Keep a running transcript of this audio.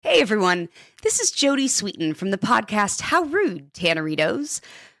everyone. This is Jody Sweeten from the podcast How Rude, Tanneritos.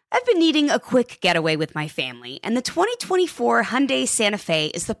 I've been needing a quick getaway with my family, and the 2024 Hyundai Santa Fe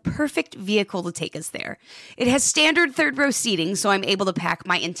is the perfect vehicle to take us there. It has standard third-row seating, so I'm able to pack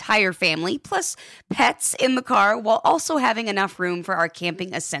my entire family, plus pets, in the car, while also having enough room for our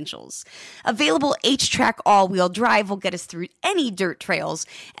camping essentials. Available H-Track all-wheel drive will get us through any dirt trails,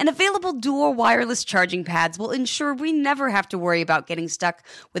 and available dual wireless charging pads will ensure we never have to worry about getting stuck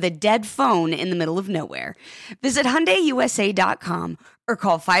with a dead phone in the middle of nowhere. Visit HyundaiUSA.com or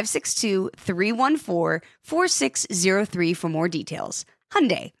call 562-314-4603 for more details.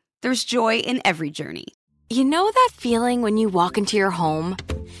 Hyundai, there's joy in every journey. You know that feeling when you walk into your home,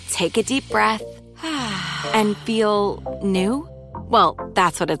 take a deep breath, and feel new? Well,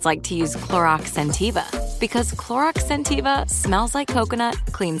 that's what it's like to use Clorox Scentiva. Because Clorox Scentiva smells like coconut,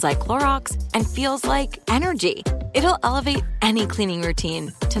 cleans like Clorox, and feels like energy. It'll elevate any cleaning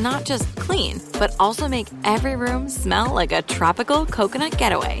routine to not just clean, but also make every room smell like a tropical coconut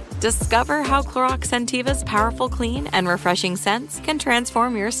getaway. Discover how Clorox Scentiva's powerful clean and refreshing scents can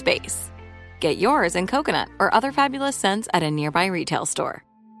transform your space. Get yours in coconut or other fabulous scents at a nearby retail store.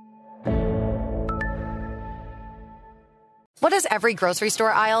 What does every grocery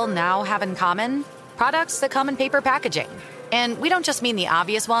store aisle now have in common? Products that come in paper packaging. And we don't just mean the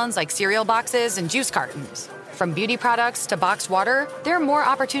obvious ones like cereal boxes and juice cartons. From beauty products to boxed water, there are more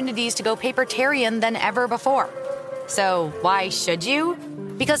opportunities to go papertarian than ever before. So why should you?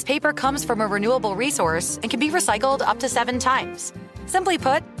 Because paper comes from a renewable resource and can be recycled up to 7 times. Simply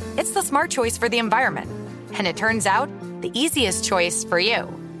put, it's the smart choice for the environment. And it turns out, the easiest choice for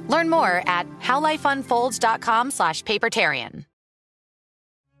you. Learn more at howlifeunfolds.com/papertarian.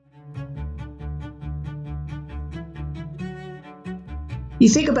 You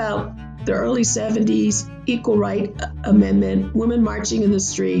think about the early 70s, Equal Right Amendment, women marching in the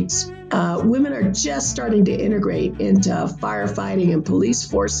streets. Women are just starting to integrate into firefighting and police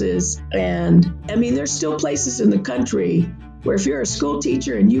forces. And I mean, there's still places in the country where if you're a school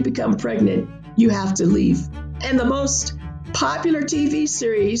teacher and you become pregnant, you have to leave. And the most popular TV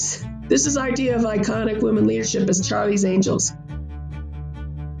series, this is idea of iconic women leadership, is Charlie's Angels.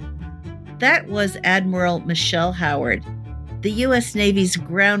 That was Admiral Michelle Howard, the U.S. Navy's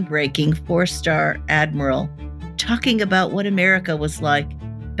groundbreaking 4-star admiral, talking about what America was like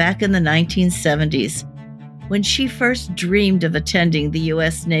back in the 1970s, when she first dreamed of attending the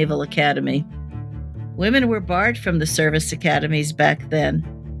U.S. Naval Academy. Women were barred from the service academies back then,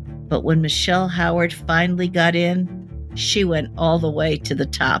 but when Michelle Howard finally got in, she went all the way to the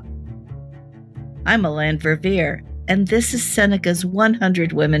top. I'm Alan Verveer, and this is Seneca's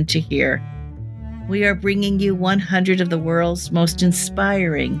 100 Women to Hear. We are bringing you 100 of the world's most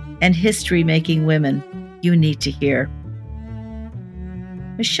inspiring and history-making women you need to hear.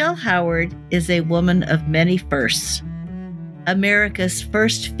 Michelle Howard is a woman of many firsts. America's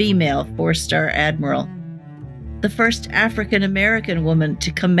first female 4-star admiral, the first African-American woman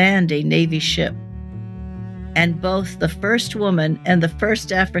to command a Navy ship, and both the first woman and the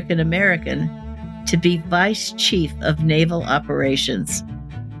first African-American to be Vice Chief of Naval Operations.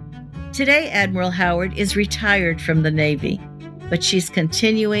 Today, Admiral Howard is retired from the Navy, but she's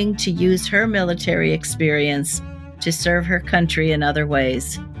continuing to use her military experience to serve her country in other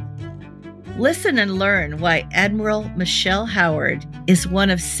ways. Listen and learn why Admiral Michelle Howard is one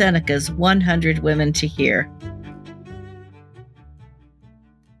of Seneca's 100 Women to Hear.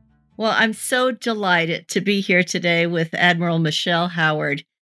 Well, I'm so delighted to be here today with Admiral Michelle Howard.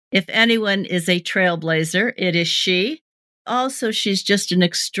 If anyone is a trailblazer, it is she. Also, she's just an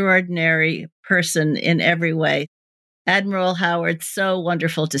extraordinary person in every way. Admiral Howard, so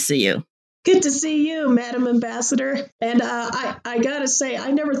wonderful to see you. Good to see you, Madam Ambassador. And I got to say, I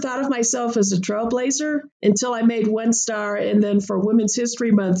never thought of myself as a trailblazer until I made 1-star. And then for Women's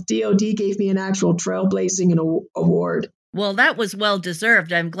History Month, DOD gave me an actual trailblazing award. Well, that was well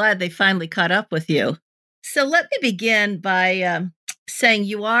deserved. I'm glad they finally caught up with you. So let me begin by saying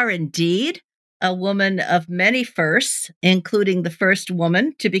you are indeed a woman of many firsts, including the first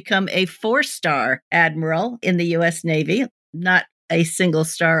woman to become a 4-star admiral in the U.S. Navy, not a single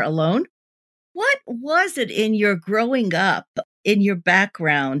star alone. What was it in your growing up, in your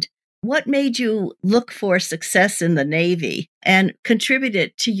background? What made you look for success in the Navy and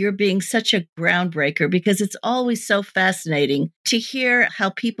contributed to your being such a groundbreaker? Because it's always so fascinating to hear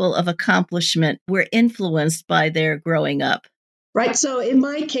how people of accomplishment were influenced by their growing up. Right. So in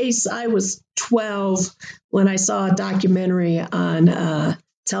my case, I was 12 when I saw a documentary on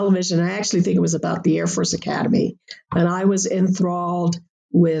television. I actually think it was about the Air Force Academy. And I was enthralled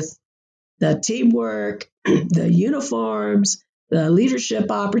with the teamwork, the uniforms, the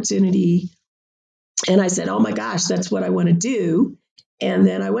leadership opportunity. And I said, oh my gosh, that's what I want to do. And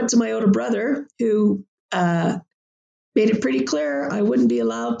then I went to my older brother who made it pretty clear I wouldn't be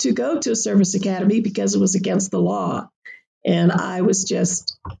allowed to go to a service academy because it was against the law. And I was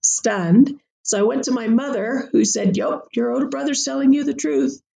just stunned. So I went to my mother who said, yep, your older brother's telling you the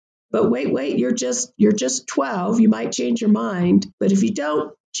truth. But wait, you're just 12. You might change your mind. But if you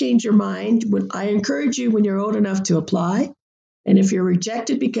don't change your mind, I encourage you when you're old enough to apply. And if you're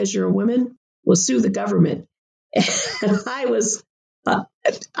rejected because you're a woman, we'll sue the government. And I was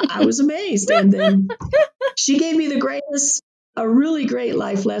amazed. And then she gave me a really great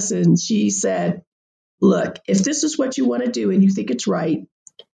life lesson. She said, look, if this is what you want to do and you think it's right,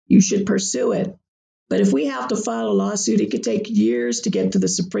 you should pursue it. But if we have to file a lawsuit, it could take years to get to the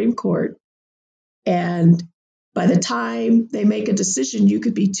Supreme Court. And by the time they make a decision, you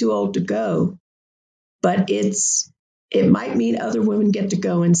could be too old to go. But it might mean other women get to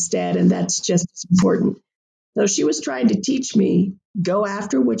go instead, and that's just as important. So she was trying to teach me, go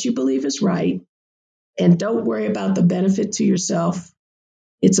after what you believe is right, and don't worry about the benefit to yourself.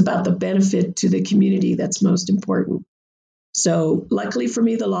 It's about the benefit to the community that's most important. So luckily for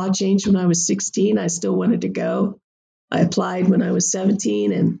me, the law changed when I was 16. I still wanted to go. I applied when I was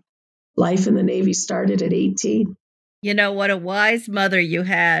 17, and life in the Navy started at 18. You know, what a wise mother you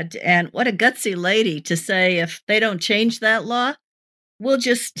had, and what a gutsy lady to say, if they don't change that law, we'll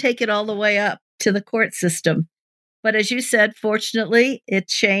just take it all the way up to the court system. But as you said, fortunately, it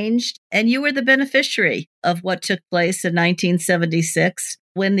changed, and you were the beneficiary of what took place in 1976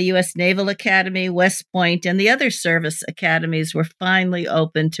 when the U.S. Naval Academy, West Point, and the other service academies were finally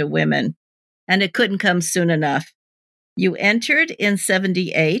open to women. And it couldn't come soon enough. You entered in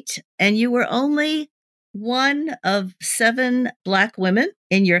 78, and you were only one of 7 Black women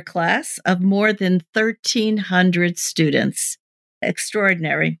in your class of more than 1,300 students.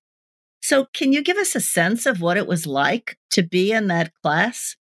 Extraordinary. So can you give us a sense of what it was like to be in that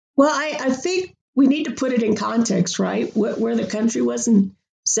class? Well, I think we need to put it in context, right? Where the country was in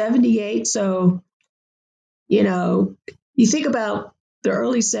 78. So, you think about the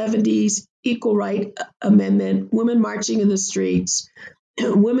early 70s, Equal Right Amendment, women marching in the streets,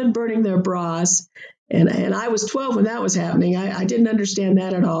 women burning their bras. And I was 12 when that was happening. I didn't understand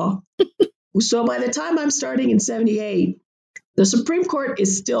that at all. So by the time I'm starting in 78, the Supreme Court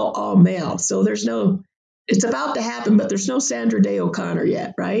is still all male. So it's about to happen, but there's no Sandra Day O'Connor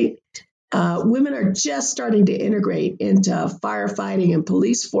yet, right? Women are just starting to integrate into firefighting and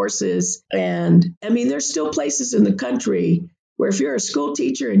police forces. And I mean, there's still places in the country where if you're a school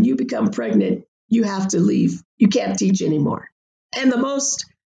teacher and you become pregnant, you have to leave. You can't teach anymore. And the most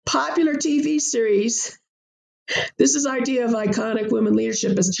popular TV series, this is our idea of iconic women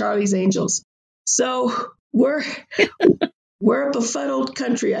leadership, is Charlie's Angels. So we're a befuddled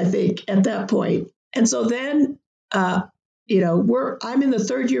country, I think, at that point. And so then, I'm in the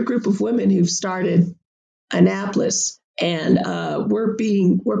third year group of women who've started Annapolis, and our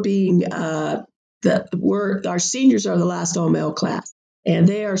seniors are the last all male class, and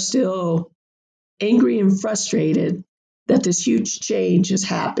they are still angry and frustrated that this huge change has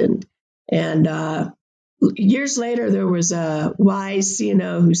happened. And years later, there was a wise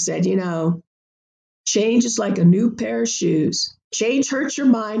CNO who said, change is like a new pair of shoes. Change hurts your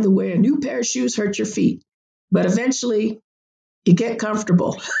mind the way a new pair of shoes hurt your feet. But eventually, you get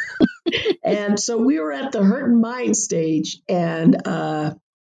comfortable. And so we were at the hurt and mind stage, and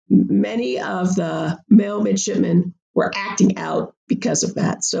many of the male midshipmen were acting out because of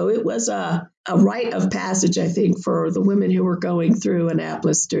that. So it was a rite of passage, I think, for the women who were going through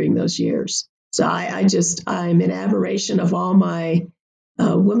Annapolis during those years. So I'm in admiration of all my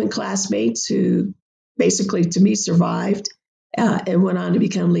women classmates who basically, to me, survived and went on to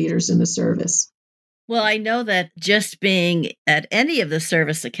become leaders in the service. Well, I know that just being at any of the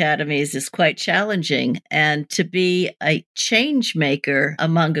service academies is quite challenging. And to be a change maker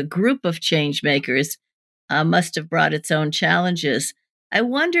among a group of change makers must have brought its own challenges. I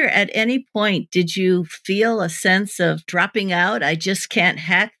wonder, at any point, did you feel a sense of dropping out? I just can't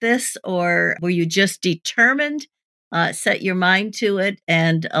hack this? Or were you just determined, set your mind to it,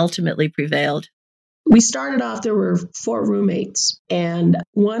 and ultimately prevailed? We started off, there were 4 roommates, and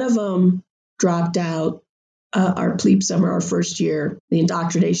one of them dropped out our plebe summer, our first year, the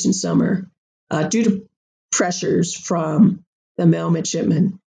indoctrination summer, due to pressures from the male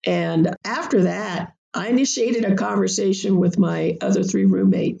midshipmen. And after that, I initiated a conversation with my other 3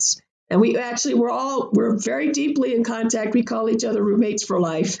 roommates. And we actually we're very deeply in contact. We call each other roommates for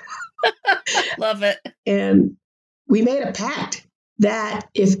life. Love it. And we made a pact that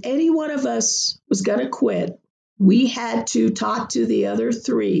if any one of us was going to quit, we had to talk to the other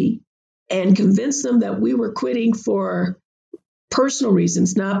three and convince them that we were quitting for personal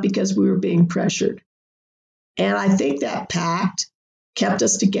reasons, not because we were being pressured. And I think that pact kept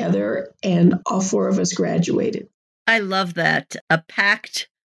us together, and all four of us graduated. I love that. A pact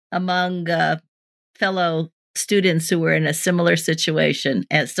among fellow students who were in a similar situation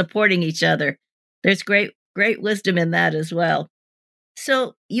and supporting each other. There's great wisdom in that as well.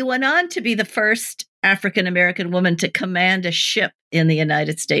 So you went on to be the first African-American woman to command a ship in the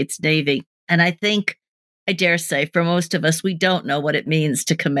United States Navy. And I think, I dare say, for most of us, we don't know what it means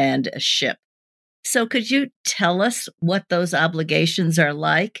to command a ship. So could you tell us what those obligations are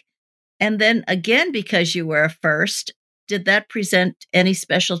like? And then again, because you were a first, did that present any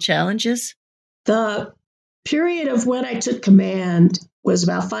special challenges? The period of when I took command was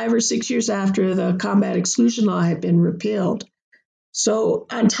about 5 or 6 years after the combat exclusion law had been repealed. So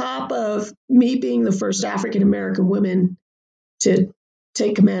on top of me being the first African-American woman to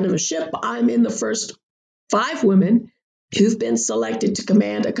take command of a ship, I'm in the first 5 women who've been selected to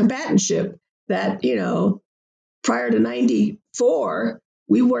command a combatant ship that, prior to 94,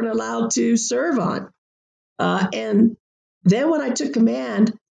 we weren't allowed to serve on. And then when I took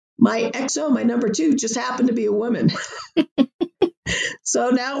command, my XO, my number 2, just happened to be a woman. So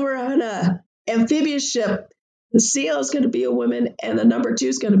now we're on a amphibious ship. The CO is going to be a woman, and the number 2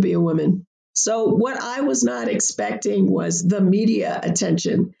 is going to be a woman. So what I was not expecting was the media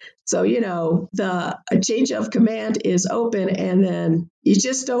attention. So, a change of command is open, and then you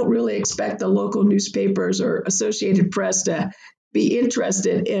just don't really expect the local newspapers or Associated Press to be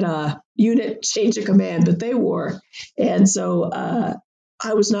interested in a unit change of command, but they were. And so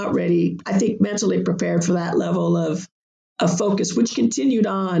I was not ready, I think, mentally prepared for that level of focus, which continued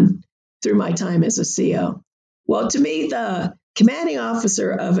on through my time as a CO. Well, to me, the commanding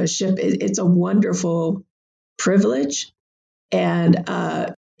officer of a ship, it's a wonderful privilege. And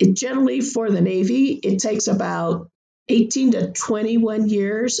it generally, for the Navy, it takes about 18 to 21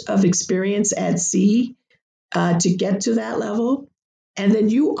 years of experience at sea to get to that level. And then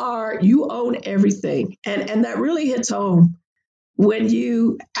you own everything. And that really hits home when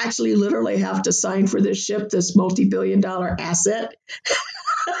you actually literally have to sign for this ship, this multi-billion-dollar asset.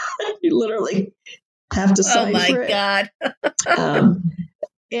 You literally have to sign for it. Oh my God.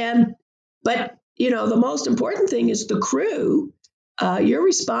 But the most important thing is the crew. You're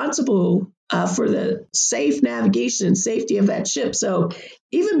responsible for the safe navigation and safety of that ship. So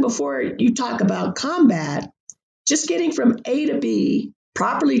even before you talk about combat, just getting from A to B,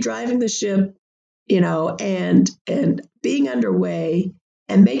 properly driving the ship, and being underway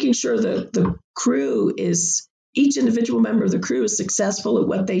and making sure the crew is, each individual member of the crew is successful at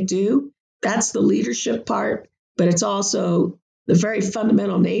what they do. That's the leadership part, but it's also the very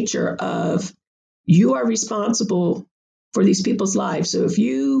fundamental nature of you are responsible for these people's lives. So if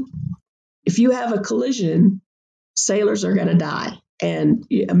you have a collision, sailors are going to die. And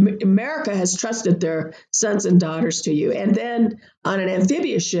America has trusted their sons and daughters to you. And then on an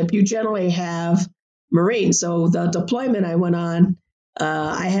amphibious ship, you generally have Marines. So the deployment I went on,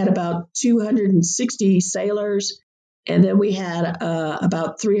 I had about 260 sailors, and then we had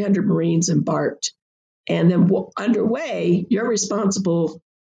about 300 Marines embarked. And then underway, you're responsible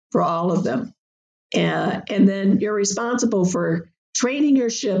for all of them. And then you're responsible for training your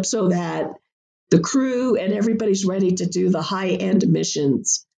ship so that the crew and everybody's ready to do the high-end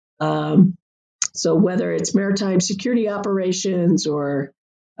missions. So whether it's maritime security operations or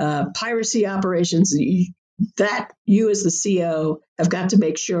piracy operations, you as the CO have got to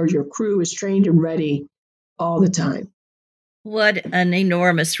make sure your crew is trained and ready all the time. What an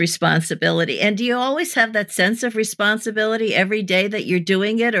enormous responsibility. And do you always have that sense of responsibility every day that you're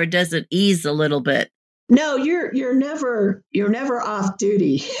doing it, or does it ease a little bit? No, you're never off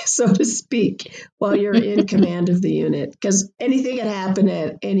duty, so to speak, while you're in command of the unit, because anything can happen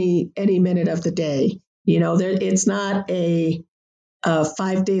at any minute of the day. It's not a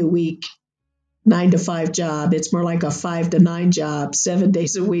 5-day a week, 9 to 5 job. It's more like a 5 to 9 job, 7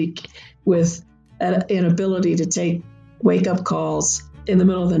 days a week, with an ability to take wake-up calls in the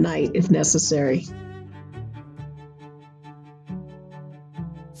middle of the night if necessary.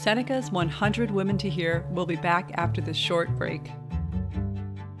 Seneca's 100 Women to Hear will be back after this short break.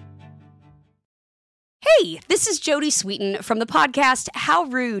 Hey, this is Jodie Sweetin from the podcast How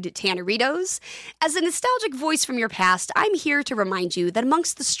Rude, Tanneritos. As a nostalgic voice from your past, I'm here to remind you that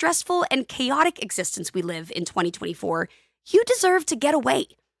amongst the stressful and chaotic existence we live in 2024, you deserve to get away.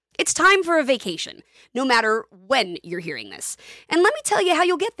 It's time for a vacation, no matter when you're hearing this. And let me tell you how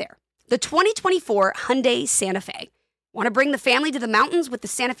you'll get there. The 2024 Hyundai Santa Fe. Want to bring the family to the mountains with the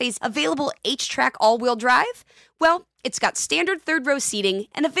Santa Fe's available H-Track all-wheel drive? Well, it's got standard third-row seating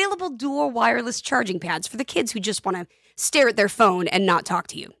and available dual wireless charging pads for the kids who just want to stare at their phone and not talk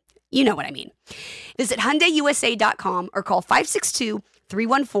to you. You know what I mean. Visit HyundaiUSA.com or call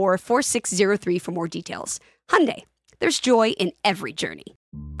 562-314-4603 for more details. Hyundai, there's joy in every journey.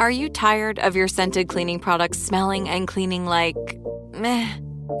 Are you tired of your scented cleaning products smelling and cleaning like meh?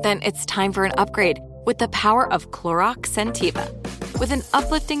 Then it's time for an upgrade with the power of Clorox Scentiva. With an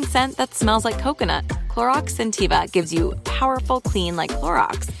uplifting scent that smells like coconut, Clorox Scentiva gives you powerful clean like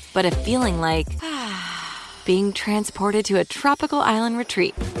Clorox, but a feeling like being transported to a tropical island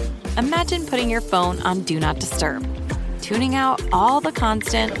retreat. Imagine putting your phone on Do Not Disturb, tuning out all the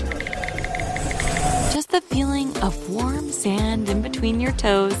constant, just the feeling of warm sand in between your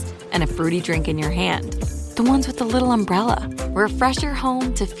toes and a fruity drink in your hand. The ones with the little umbrella. Refresh your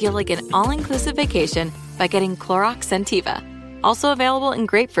home to feel like an all-inclusive vacation by getting Clorox Scentiva. Also available in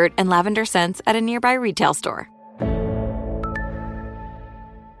grapefruit and lavender scents at a nearby retail store.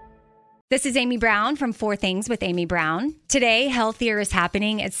 This is Amy Brown from 4 Things with Amy Brown. Today, healthier is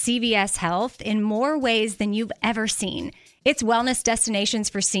happening at CVS Health in more ways than you've ever seen. It's wellness destinations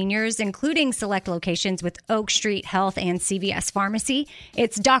for seniors, including select locations with Oak Street Health and CVS Pharmacy.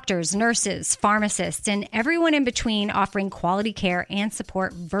 It's doctors, nurses, pharmacists, and everyone in between offering quality care and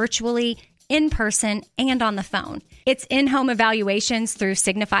support virtually, in person, and on the phone. It's in-home evaluations through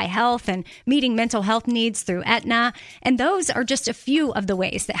Signify Health and meeting mental health needs through Aetna. And those are just a few of the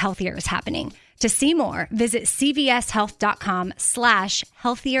ways that healthier is happening. To see more, visit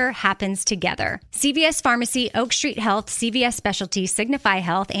cvshealth.com/healthier happens together. CVS Pharmacy, Oak Street Health, CVS Specialty, Signify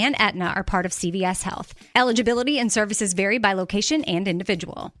Health, and Aetna are part of CVS Health. Eligibility and services vary by location and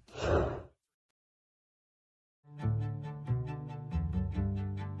individual.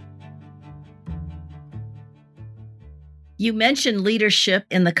 You mentioned leadership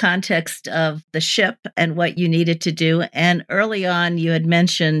in the context of the ship and what you needed to do. And early on, you had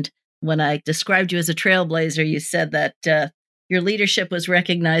mentioned, when I described you as a trailblazer, you said that your leadership was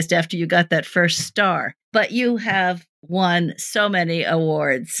recognized after you got that first star. But you have won so many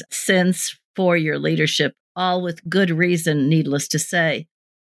awards since for your leadership, all with good reason, needless to say.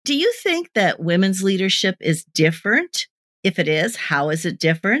 Do you think that women's leadership is different? If it is, how is it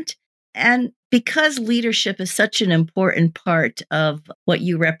different? And because leadership is such an important part of what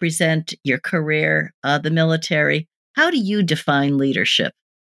you represent, your career, the military, how do you define leadership?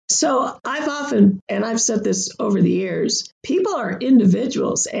 So I've often, and I've said this over the years, people are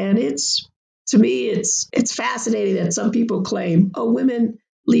individuals. And to me, it's fascinating that some people claim, oh, women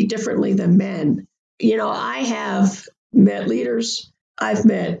lead differently than men. You know, I have met leaders, I've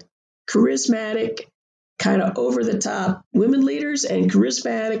met charismatic, kind of over the top women leaders and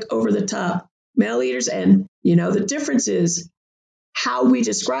charismatic, over the top male leaders. And, you know, the difference is how we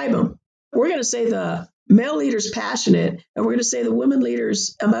describe them. We're going to say the male leader's passionate, and we're going to say the women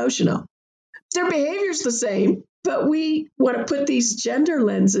leader's emotional. Their behavior's the same, but we want to put these gender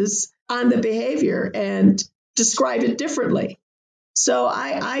lenses on the behavior and describe it differently. So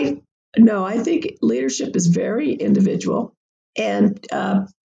I think leadership is very individual. And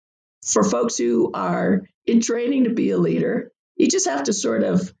for folks who are in training to be a leader, you just have to sort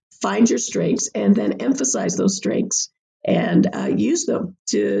of find your strengths and then emphasize those strengths and use them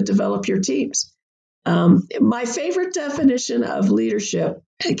to develop your teams. My favorite definition of leadership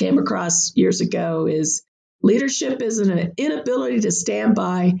I came across years ago is leadership is an inability to stand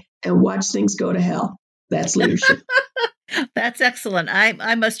by and watch things go to hell. That's leadership. That's excellent.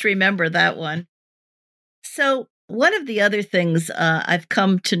 I must remember that one. So one of the other things I've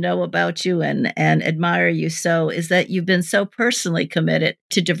come to know about you and admire you so is that you've been so personally committed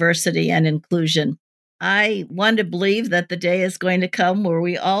to diversity and inclusion. I want to believe that the day is going to come where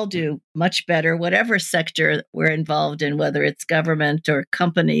we all do much better, whatever sector we're involved in, whether it's government or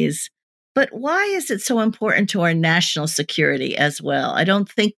companies. But why is it so important to our national security as well? I don't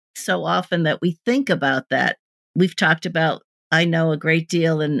think so often that we think about that. We've talked about, I know, a great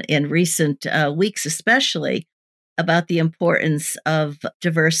deal in recent weeks, especially about the importance of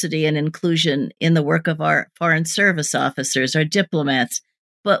diversity and inclusion in the work of our foreign service officers, our diplomats.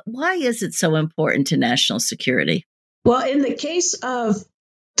 But why is it so important to national security? Well, in the case of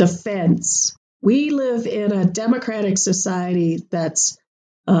defense, we live in a democratic society that's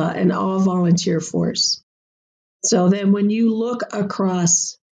an all-volunteer force. So then when you look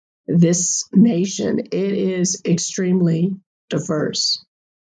across this nation, it is extremely diverse.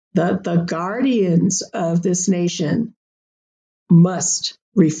 The guardians of this nation must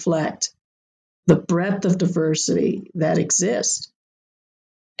reflect the breadth of diversity that exists.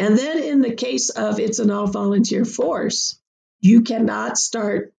 And then in the case of it's an all-volunteer force, you cannot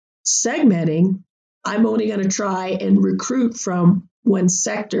start segmenting. I'm only going to try and recruit from one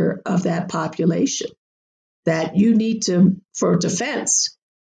sector of that population. That you need to, for defense,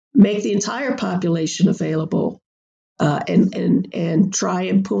 make the entire population available and try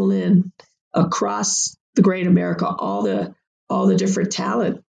and pull in across the great America all the different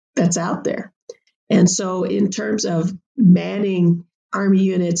talent that's out there. And so in terms of manning Army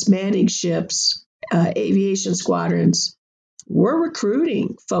units, manning ships, aviation squadrons, we're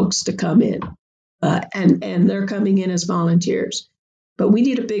recruiting folks to come in, and they're coming in as volunteers. But we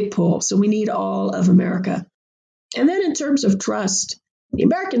need a big pull, so we need all of America. And then in terms of trust, the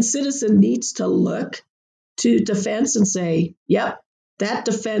American citizen needs to look to defense and say, yep, that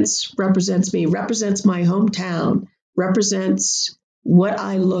defense represents me, represents my hometown, represents what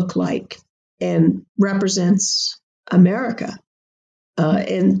I look like, and represents America.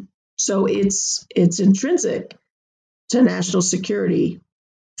 And so it's intrinsic to national security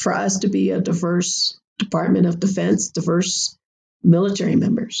for us to be a diverse Department of Defense, diverse military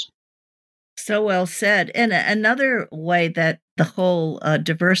members. So well said. And another way that the whole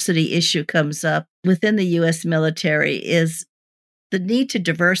diversity issue comes up within the U.S. military is the need to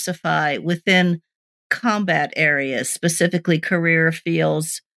diversify within combat areas, specifically career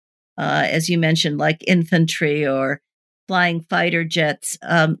fields, as you mentioned, like infantry or flying fighter jets.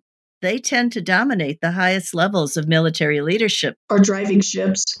 They tend to dominate the highest levels of military leadership. Or driving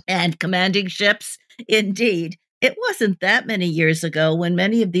ships. And commanding ships, indeed. It wasn't that many years ago when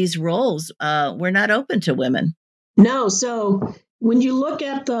many of these roles were not open to women. No. So when you look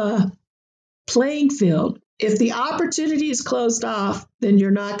at the playing field, if the opportunity is closed off, then you're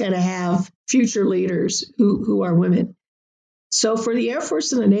not going to have future leaders who are women. So for the Air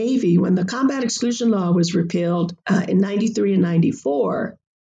Force and the Navy, when the combat exclusion law was repealed in 93 and 94,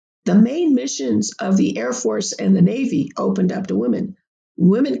 the main missions of the Air Force and the Navy opened up to women.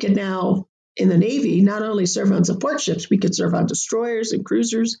 Women could now, in the Navy, not only serve on support ships, we could serve on destroyers and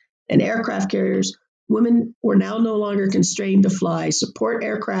cruisers and aircraft carriers. Women were now no longer constrained to fly support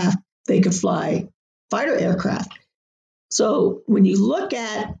aircraft. They could fly fighter aircraft. So when you look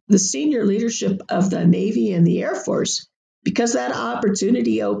at the senior leadership of the Navy and the Air Force, because that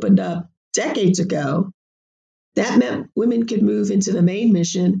opportunity opened up decades ago, that meant women could move into the main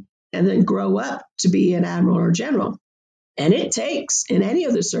mission and then grow up to be an admiral or general. And it takes, in any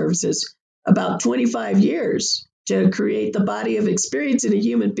of the services, about 25 years to create the body of experience in a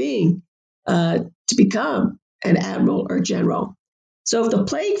human being to become an admiral or general. So if the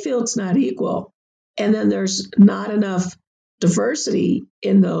playing field's not equal, and then there's not enough diversity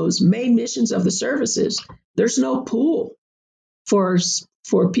in those main missions of the services, there's no pool for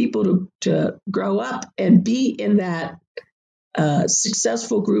people to grow up and be in that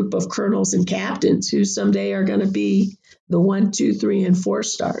successful group of colonels and captains who someday are going to be the 1, 2, 3, and 4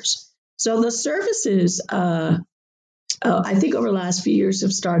 stars. So the services, I think over the last few years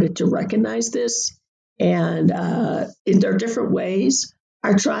have started to recognize this, and in their different ways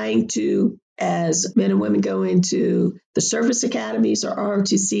are trying to, as men and women go into the service academies or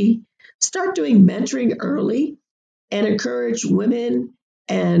ROTC, start doing mentoring early and encourage women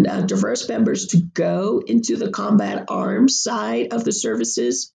and diverse members to go into the combat arms side of the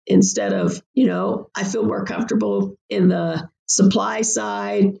services instead of, I feel more comfortable in the supply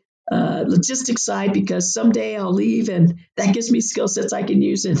side, logistics side, because someday I'll leave and that gives me skill sets I can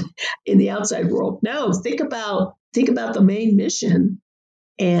use in the outside world. No, think about the main mission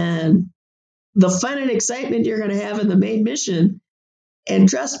and the fun and excitement you're going to have in the main mission. And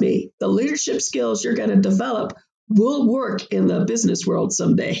trust me, the leadership skills you're going to develop will work in the business world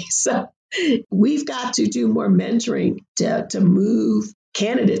someday. So we've got to do more mentoring to move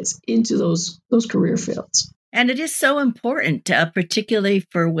candidates into those career fields. And it is so important, particularly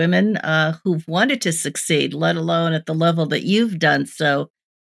for women who've wanted to succeed, let alone at the level that you've done so,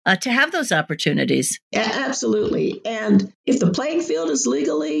 to have those opportunities. Yeah, absolutely. And if the playing field is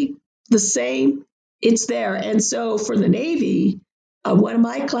legally the same, it's there. And so for the Navy, one of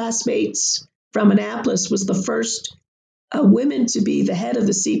my classmates from Annapolis was the first women to be the head of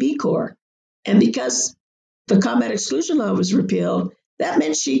the CB Corps. And because the combat exclusion law was repealed, that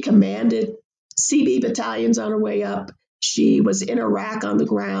meant she commanded CB battalions on her way up. She was in Iraq on the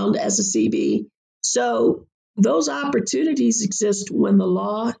ground as a CB. So those opportunities exist when the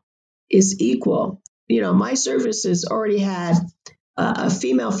law is equal. My service has already had a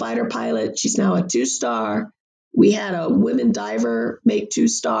female fighter pilot. She's now a 2-star. We had a women diver make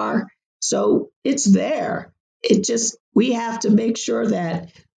 2-star. So it's there. We have to make sure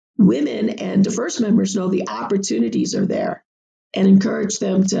that women and diverse members know the opportunities are there. and encourage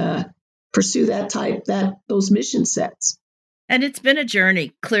them to pursue those mission sets. And it's been a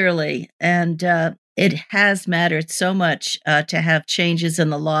journey, clearly, and it has mattered so much to have changes in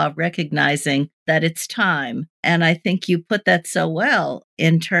the law recognizing that it's time. And I think you put that so well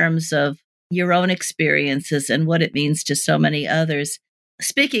in terms of your own experiences and what it means to so many others.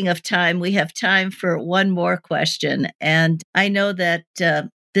 Speaking of time, we have time for one more question. And I know that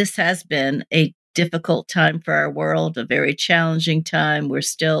this has been a difficult time for our world, a very challenging time. We're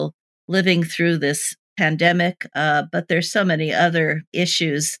still living through this pandemic, but there's so many other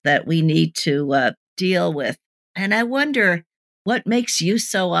issues that we need to deal with. And I wonder what makes you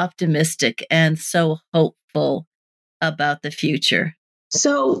so optimistic and so hopeful about the future?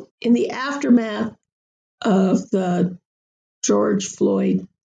 So in the aftermath of the George Floyd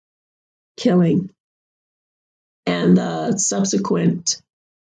killing and the subsequent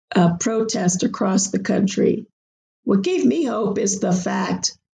protest across the country, what gave me hope is the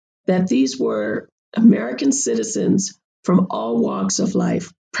fact that these were American citizens from all walks of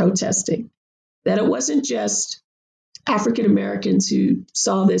life protesting, that it wasn't just African Americans who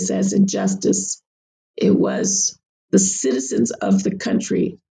saw this as injustice. It was the citizens of the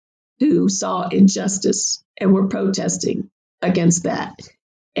country who saw injustice and were protesting against that.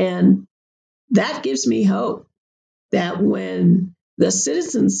 And that gives me hope that when the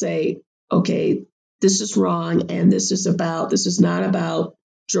citizens say, okay, this is wrong, and this is not about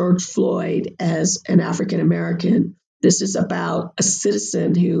George Floyd as an African American. This is about a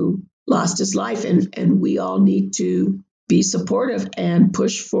citizen who lost his life, and we all need to be supportive and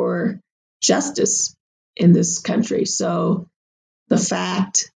push for justice in this country. So the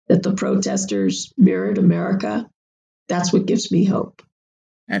fact that the protesters mirrored America, that's what gives me hope.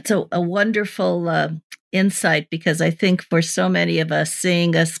 That's a wonderful insight, because I think for so many of us,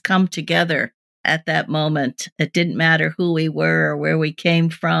 seeing us come together at that moment, it didn't matter who we were or where we came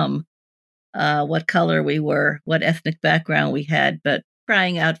from, what color we were, what ethnic background we had, but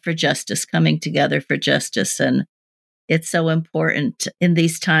crying out for justice, coming together for justice. And it's so important in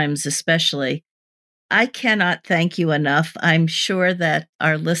these times, especially. I cannot thank you enough. I'm sure that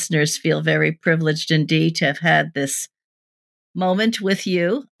our listeners feel very privileged indeed to have had this moment with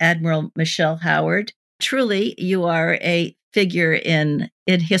you, Admiral Michelle Howard. Truly, you are a figure in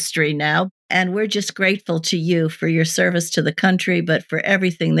history now, and we're just grateful to you for your service to the country, but for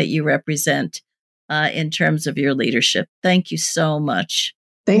everything that you represent in terms of your leadership. Thank you so much.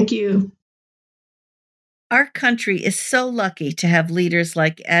 Thank you. Our country is so lucky to have leaders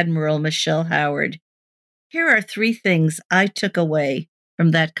like Admiral Michelle Howard. Here are 3 things I took away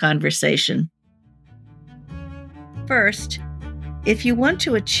from that conversation. First, if you want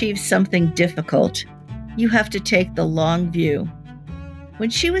to achieve something difficult, you have to take the long view. When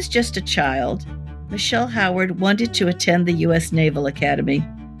she was just a child, Michelle Howard wanted to attend the U.S. Naval Academy.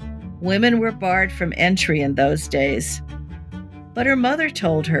 Women were barred from entry in those days. But her mother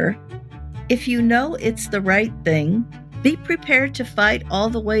told her, if you know it's the right thing, be prepared to fight all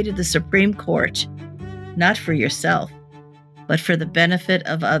the way to the Supreme Court, not for yourself, but for the benefit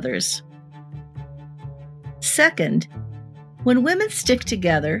of others. Second, when women stick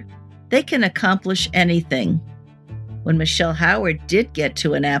together, they can accomplish anything. When Michelle Howard did get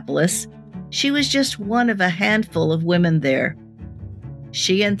to Annapolis, she was just one of a handful of women there.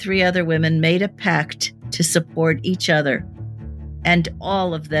 She and 3 other women made a pact to support each other, and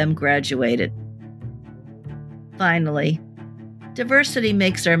all of them graduated. Finally, diversity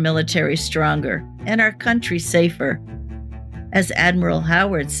makes our military stronger and our country safer. As Admiral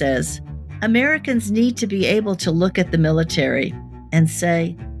Howard says, Americans need to be able to look at the military and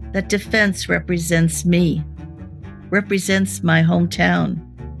say that defense represents me, represents my hometown,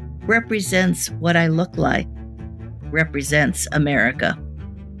 represents what I look like, represents America.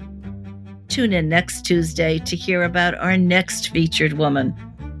 Tune in next Tuesday to hear about our next featured woman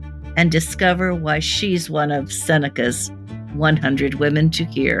and discover why she's one of Seneca's 100 Women to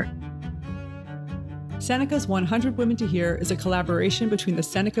Hear. Seneca's 100 Women to Hear is a collaboration between the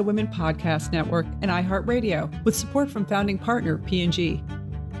Seneca Women Podcast Network and iHeartRadio, with support from founding partner P&G.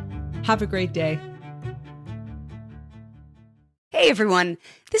 Have a great day. Hey everyone,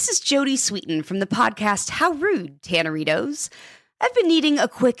 this is Jodie Sweetin from the podcast How Rude, Tanneritos. I've been needing a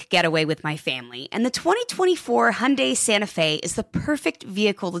quick getaway with my family, and the 2024 Hyundai Santa Fe is the perfect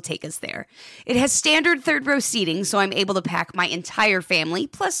vehicle to take us there. It has standard third-row seating, so I'm able to pack my entire family,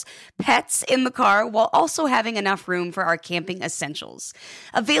 plus pets, in the car, while also having enough room for our camping essentials.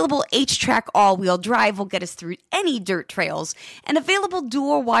 Available H-Track all-wheel drive will get us through any dirt trails, and available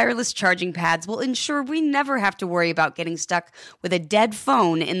dual wireless charging pads will ensure we never have to worry about getting stuck with a dead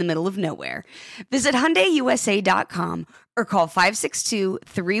phone in the middle of nowhere. Visit HyundaiUSA.com or call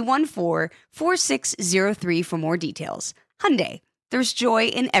 562-314-4603 for more details. Hyundai, there's joy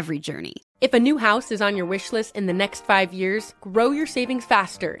in every journey. If a new house is on your wish list in the next 5 years, grow your savings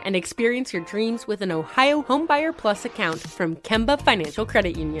faster and experience your dreams with an Ohio Homebuyer Plus account from Kemba Financial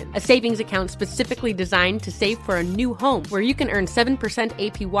Credit Union. A savings account specifically designed to save for a new home where you can earn 7%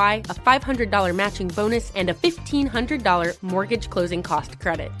 APY, a $500 matching bonus, and a $1,500 mortgage closing cost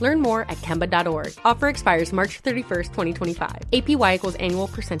credit. Learn more at Kemba.org. Offer expires March 31st, 2025. APY equals annual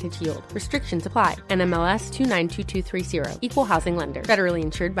percentage yield. Restrictions apply. NMLS 292230. Equal housing lender. Federally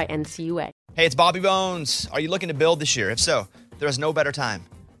insured by NCUA. Hey, it's Bobby Bones. Are you looking to build this year? If so, there is no better time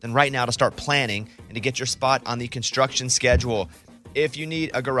than right now to start planning and to get your spot on the construction schedule. If you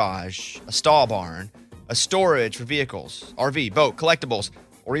need a garage, a stall barn, a storage for vehicles, RV, boat, collectibles,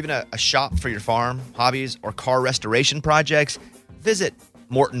 or even a shop for your farm, hobbies, or car restoration projects, visit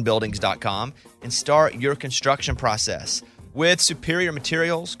MortonBuildings.com and start your construction process. With superior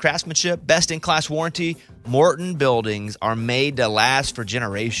materials, craftsmanship, best-in-class warranty, Morton Buildings are made to last for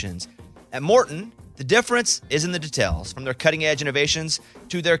generations. At Morton, the difference is in the details. From their cutting-edge innovations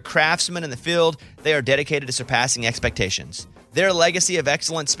to their craftsmen in the field, they are dedicated to surpassing expectations. Their legacy of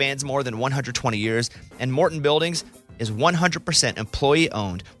excellence spans more than 120 years, and Morton Buildings is 100%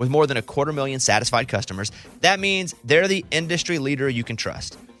 employee-owned with more than 250,000 satisfied customers. That means they're the industry leader you can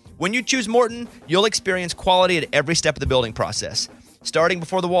trust. When you choose Morton, you'll experience quality at every step of the building process, starting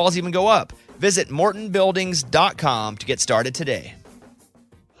before the walls even go up. Visit MortonBuildings.com to get started today.